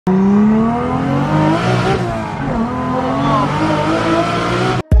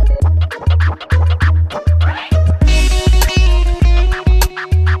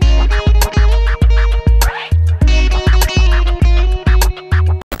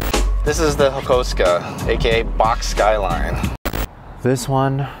This is the Hakosuka, aka Box Skyline. This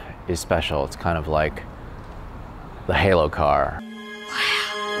one is special. It's kind of like the Halo car.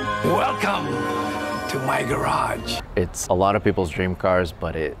 Welcome to my garage. It's a lot of people's dream cars,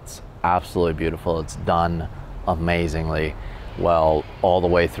 but it's absolutely beautiful. It's done amazingly well all the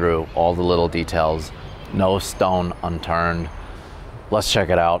way through, all the little details, no stone unturned. Let's check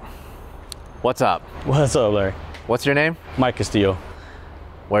it out. What's up? What's up, Larry? What's your name? Mike Castillo.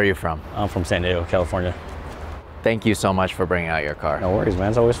 Where are you from? I'm from San Diego, California. Thank you so much for bringing out your car. No worries, man.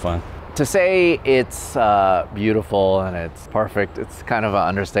 It's always fun. To say it's beautiful and it's perfect, it's kind of an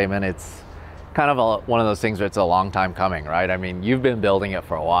understatement. It's kind of one of those things where it's a long time coming, right? I mean, you've been building it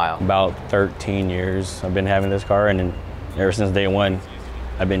for a while. About 13 years I've been having this car, and then ever since day one,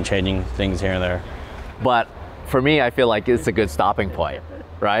 I've been changing things here and there. But for me, I feel like it's a good stopping point,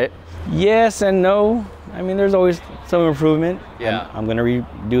 right? Yes and no. I mean, there's always some improvement. Yeah. I'm gonna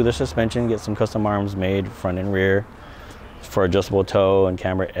redo the suspension, get some custom arms made, front and rear, for adjustable tow and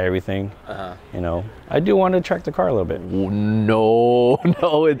camera, everything. You know, I do want to track the car a little bit. No,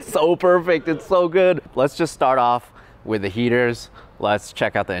 it's so perfect. It's so good. Let's just start off with the heaters. Let's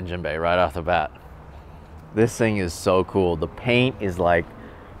check out the engine bay right off the bat. This thing is so cool. The paint is like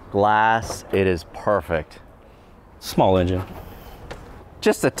glass. It is perfect. Small engine.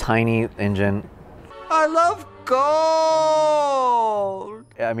 Just a tiny engine. I love gold.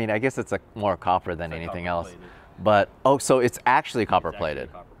 I mean, I guess it's more copper than anything else. But, oh, so it's actually copper plated.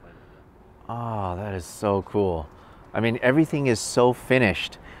 Oh, that is so cool. I mean, everything is so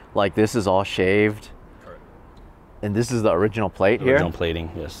finished. Like, this is all shaved. And this is the original plate here? Original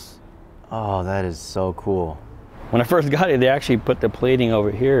plating, yes. Oh, that is so cool. When I first got it, they actually put the plating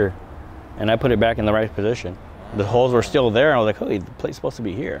over here, and I put it back in the right position. The holes were still there, and I was like, oh, the plate's supposed to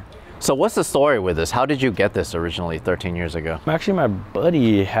be here. So what's the story with this? How did you get this originally 13 years ago? Actually, my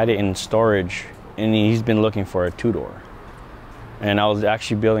buddy had it in storage, and he's been looking for a two-door. And I was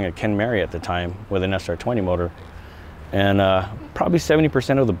actually building a Ken Mary at the time with an SR20 motor. And probably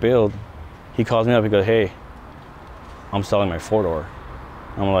 70% of the build, he calls me up, he goes, hey, I'm selling my four-door.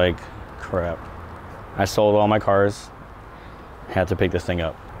 I'm like, crap. I sold all my cars, had to pick this thing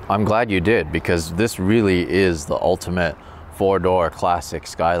up. I'm glad you did, because this really is the ultimate four-door classic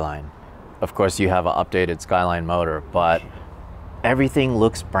Skyline. Of course, you have an updated Skyline motor, but everything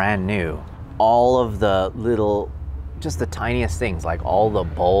looks brand new. All of the little, just the tiniest things, like all the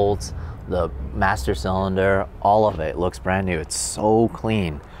bolts, the master cylinder, all of it looks brand new. It's so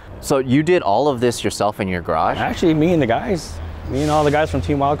clean. So you did all of this yourself in your garage? Actually, me and all the guys from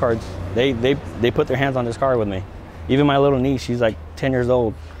Team Wildcards, they put their hands on this car with me. Even my little niece, she's like 10 years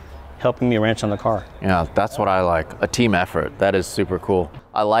old, helping me wrench on the car. Yeah, that's what I like, a team effort. That is super cool.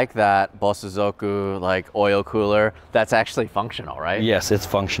 I like that Bosuzoku like oil cooler. That's actually functional, right? Yes, it's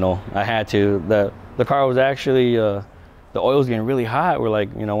functional. I had to. The car was actually, the oil was getting really hot. We're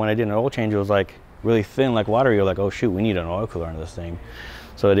like, you know, when I did an oil change, it was like really thin like water. You're like, oh shoot, we need an oil cooler on this thing.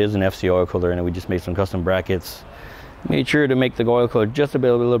 So it is an FC oil cooler, and we just made some custom brackets. Made sure to make the oil cooler just a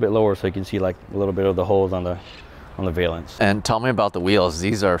little bit lower so you can see like a little bit of the holes on the valence. And tell me about the wheels.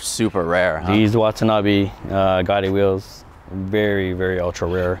 These are super rare, huh? These Watanabe Gaudi wheels, very, very ultra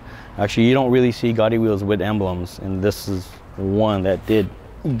rare. Actually, you don't really see Gaudi wheels with emblems, and this is one that did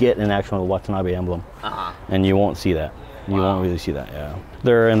get an actual Watanabe emblem. And you won't see that. You won't really see that, yeah.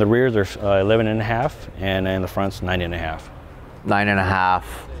 They're in the rear, they're 11.5, and in the front's 9.5. 9.5,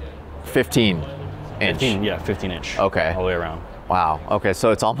 15 inch. 15, yeah, 15 inch. Okay. All the way around. Wow, okay,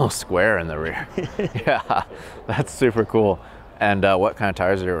 so it's almost square in the rear. Yeah, that's super cool. And what kind of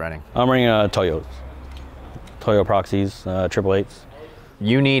tires are you running? I'm running Toyo Proxys, 888s.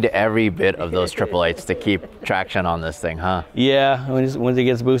 You need every bit of those 888s to keep traction on this thing, huh? Yeah, once it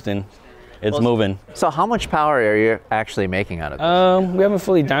gets boosting, it's moving. So how much power are you actually making out of this? We haven't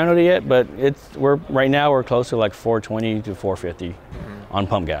fully dynoed it yet, but right now we're close to like 420 to 450 on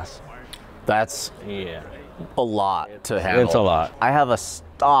pump gas. That's a lot to handle. It's a lot. I have a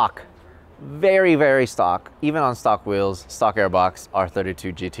stock, very, very stock, even on stock wheels, stock airbox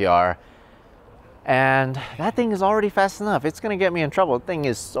R32 GTR. And that thing is already fast enough. It's gonna get me in trouble. The thing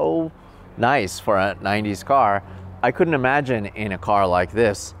is so nice for a 90s car. I couldn't imagine in a car like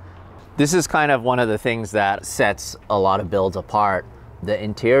this. This is kind of one of the things that sets a lot of builds apart. The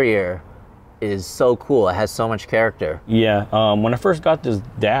interior is so cool. It has so much character. Yeah, when I first got this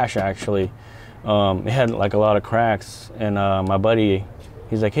dash, actually, it had like a lot of cracks, and my buddy,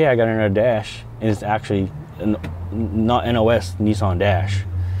 he's like, hey, I got another dash, and it's actually not NOS Nissan dash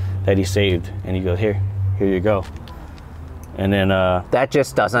that he saved, and he goes, here you go. And then that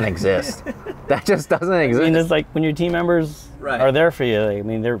just doesn't exist. That just doesn't exist. I mean, it's like when your team members are there for you. I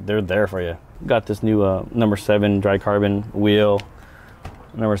mean, they're there for you. Got this new number 7 dry carbon wheel,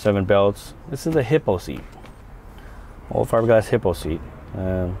 number 7 belts. This is a hippo seat, old fiberglass hippo seat.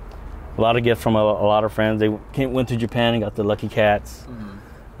 A lot of gifts from a lot of friends. They went to Japan and got the Lucky Cats.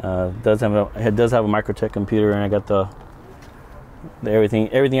 It does have a Microtech computer, and I got the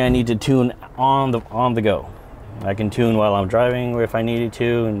everything I need to tune on the go. I can tune while I'm driving, or if I needed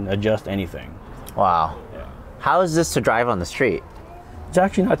to, and adjust anything. Wow. Yeah. How is this to drive on the street? It's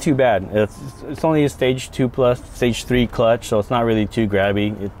actually not too bad. It's only a stage 2+, stage 3 clutch, so it's not really too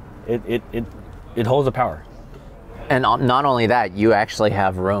grabby. It holds the power. And not only that, you actually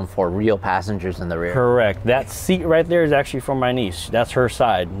have room for real passengers in the rear. Correct. That seat right there is actually for my niece. That's her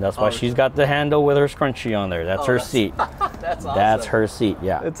side. That's why she's got the handle with her scrunchie on there. That's her seat. That's awesome. That's her seat,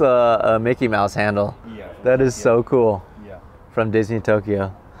 yeah. It's a Mickey Mouse handle. Yeah. That is so cool. Yeah. From Disney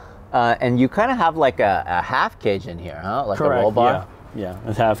Tokyo. And you kind of have like a half cage in here, huh? Like Correct. a roll bar? Yeah,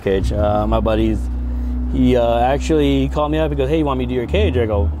 it's half cage. My buddy actually called me up. He goes, hey, you want me to do your cage? I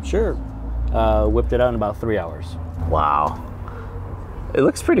go, sure. Whipped it out in about 3 hours. Wow. It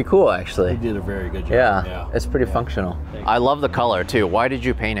looks pretty cool, actually. He did a very good job. Yeah, it's pretty functional. I love the color, too. Why did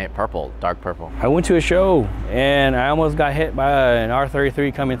you paint it purple, dark purple? I went to a show, and I almost got hit by an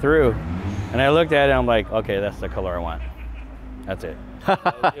R33 coming through. And I looked at it, and I'm like, okay, that's the color I want. That's it.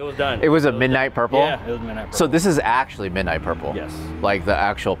 It was done. It was a midnight purple? Yeah, it was midnight purple. So this is actually midnight purple? Yes. Like the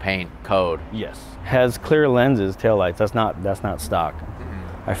actual paint code? Yes. Has clear lenses, taillights. That's not stock.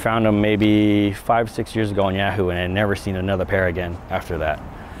 I found them maybe 5-6 years ago on Yahoo, and I had never seen another pair again after that.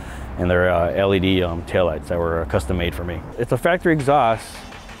 And they're LED taillights that were custom made for me. It's a factory exhaust,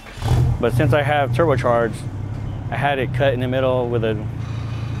 but since I have turbocharged, I had it cut in the middle with a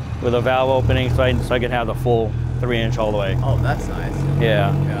valve opening so I could have the full 3-inch all the way. Oh, that's nice.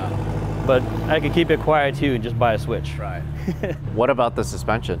 Yeah. Yeah. But I could keep it quiet too and just buy a switch. Right. What about the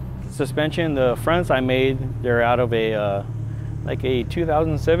suspension? Suspension, the fronts I made, they're out of a like a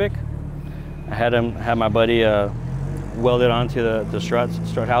 2000 Civic. I had my buddy weld it onto the strut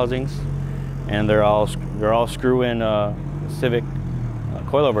housings, and they're all screw-in Civic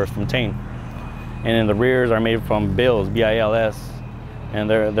coilovers from Chen. And then the rears are made from Bills, B-I-L-S, and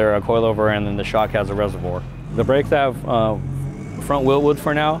they're a coilover, and then the shock has a reservoir. The brakes have front wheel wood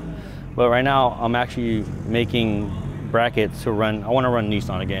for now, but right now I'm actually making brackets to run. I want to run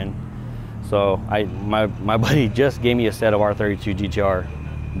Nissan again. So my buddy just gave me a set of R32 GTR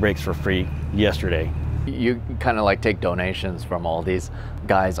brakes for free yesterday. You kind of like take donations from all these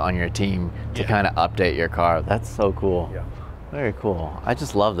guys on your team to kind of update your car. That's so cool. Yeah. Very cool. I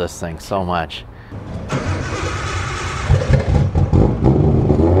just love this thing so much.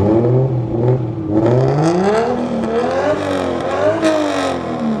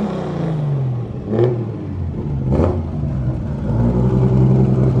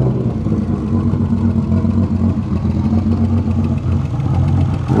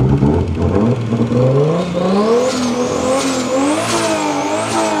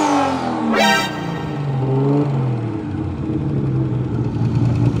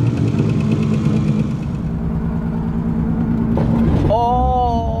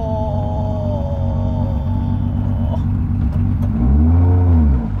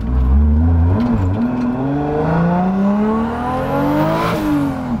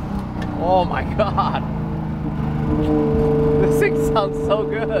 Oh my God. This thing sounds so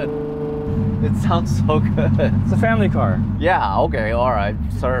good. It sounds so good. It's a family car. Yeah, okay, all right.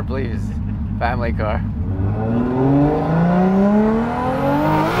 Sir, please. Family car.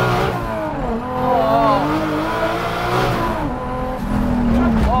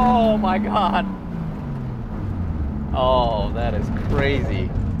 Oh my God. Oh, that is crazy.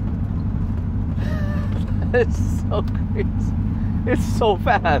 It's so crazy. It's so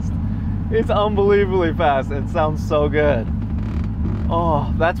fast. It's unbelievably fast. It sounds so good.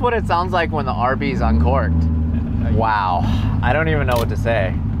 Oh, that's what it sounds like when the RB's uncorked. Wow. I don't even know what to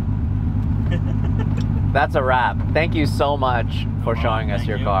say. That's a wrap. Thank you so much for showing us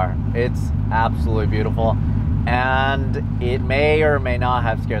your car. It's absolutely beautiful. And it may or may not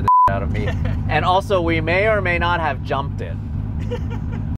have scared the out of me. And also, we may or may not have jumped it.